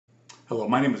Hello,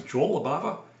 my name is Joel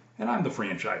Libava, and I'm the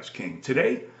Franchise King.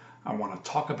 Today, I want to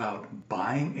talk about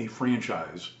buying a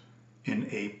franchise in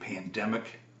a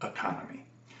pandemic economy.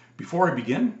 Before I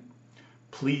begin,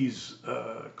 please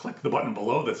click the button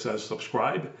below that says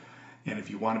subscribe, and if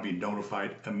you want to be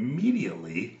notified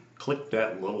immediately, click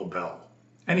that little bell.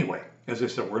 Anyway, as I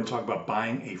said, we're going to talk about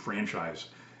buying a franchise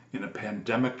in a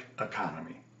pandemic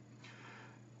economy.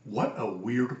 What a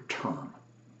weird term,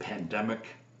 pandemic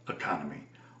economy.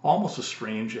 Almost as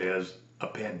strange as a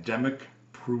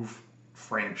pandemic-proof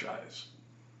franchise.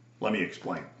 Let me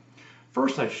explain.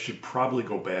 First, I should probably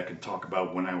go back and talk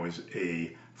about when I was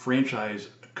a franchise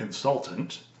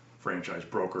consultant, franchise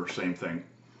broker, same thing,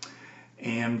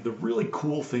 and the really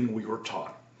cool thing we were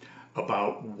taught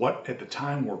about what at the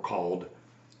time were called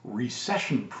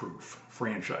recession-proof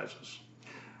franchises.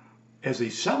 As a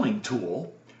selling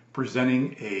tool,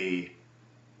 presenting a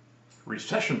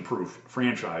recession-proof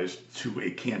franchise to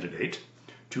a candidate,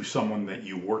 to someone that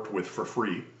you worked with for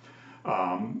free,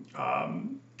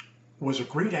 was a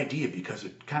great idea because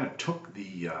it kind of took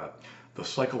the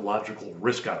psychological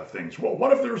risk out of things. Well,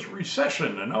 what if there's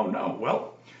recession? And oh no.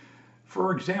 Well,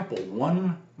 for example,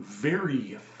 one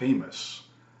very famous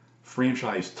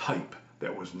franchise type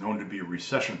that was known to be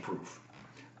recession-proof,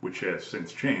 which has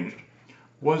since changed,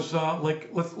 was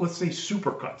let's say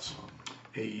Supercuts.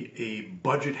 A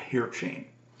budget hair chain,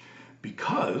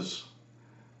 because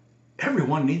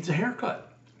everyone needs a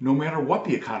haircut no matter what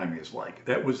the economy is like.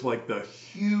 That was like the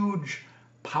huge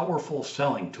powerful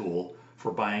selling tool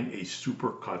for buying a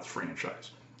Supercuts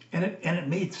franchise, and it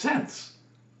made sense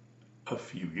a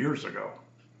few years ago.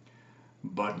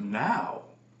 But now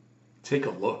take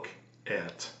a look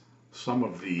at some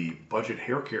of the budget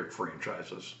hair care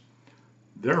franchises.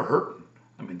 They're hurting.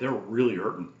 I mean, they're really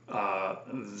hurting.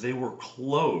 They were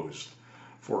closed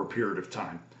for a period of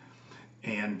time,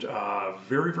 and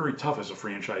very, very tough as a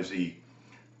franchisee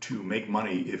to make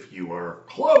money if you are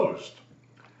closed.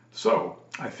 So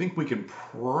I think we can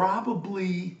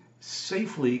probably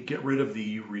safely get rid of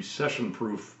the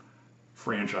recession-proof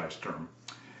franchise term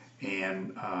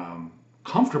and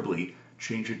comfortably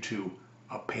change it to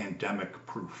a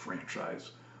pandemic-proof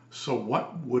franchise. So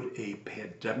what would a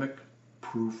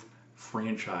pandemic-proof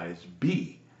franchise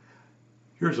be?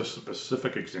 Here's a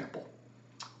specific example.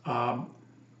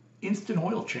 Instant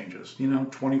oil changes,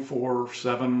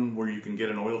 24/7, where you can get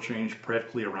an oil change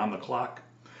practically around the clock.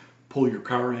 Pull your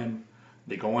car in,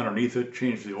 they go underneath it,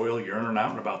 change the oil, you're in and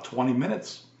out in about 20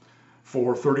 minutes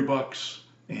for $30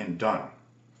 and done.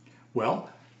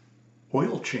 Well,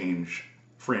 oil change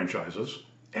franchises,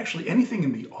 actually anything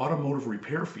in the automotive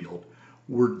repair field,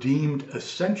 were deemed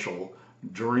essential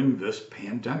during this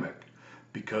pandemic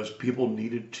because people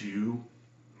needed to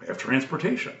have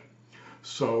transportation.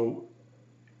 So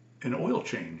an oil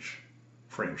change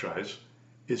franchise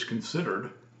is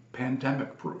considered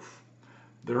pandemic proof.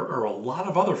 There are a lot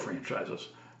of other franchises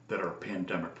that are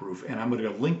pandemic proof, and I'm going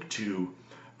to link to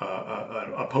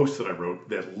a post that I wrote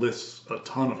that lists a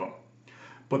ton of them.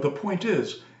 But the point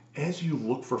is, as you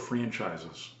look for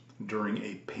franchises during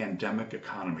a pandemic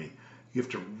economy, you have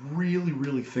to really,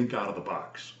 really think out of the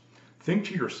box. Think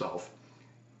to yourself,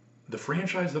 the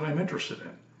franchise that I'm interested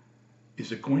in,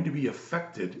 is it going to be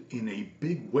affected in a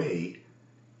big way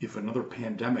if another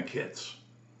pandemic hits?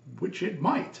 Which it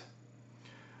might.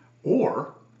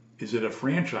 Or is it a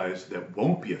franchise that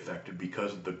won't be affected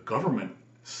because the government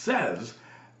says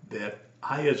that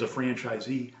I, as a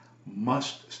franchisee,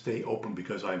 must stay open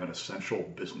because I'm an essential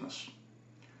business?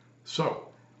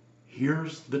 So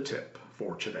here's the tip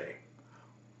for today.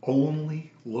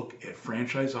 Only look at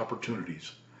franchise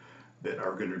opportunities that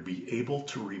are going to be able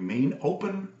to remain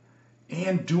open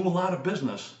and do a lot of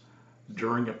business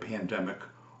during a pandemic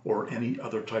or any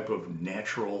other type of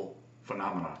natural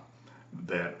phenomena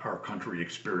that our country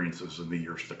experiences in the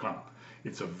years to come.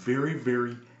 It's a very,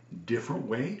 very different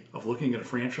way of looking at a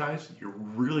franchise. You're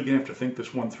really going to have to think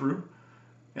this one through,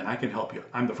 and I can help you.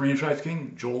 I'm the Franchise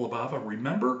King, Joel Libava.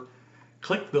 Remember,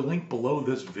 click the link below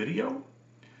this video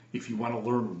if you want to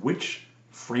learn which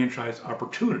franchise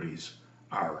opportunities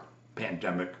are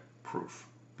pandemic proof.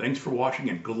 Thanks for watching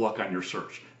and good luck on your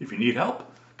search. If you need help,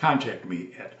 contact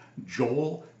me at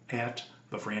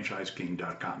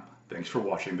joel@thefranchiseking.com. Thanks for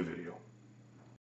watching the video.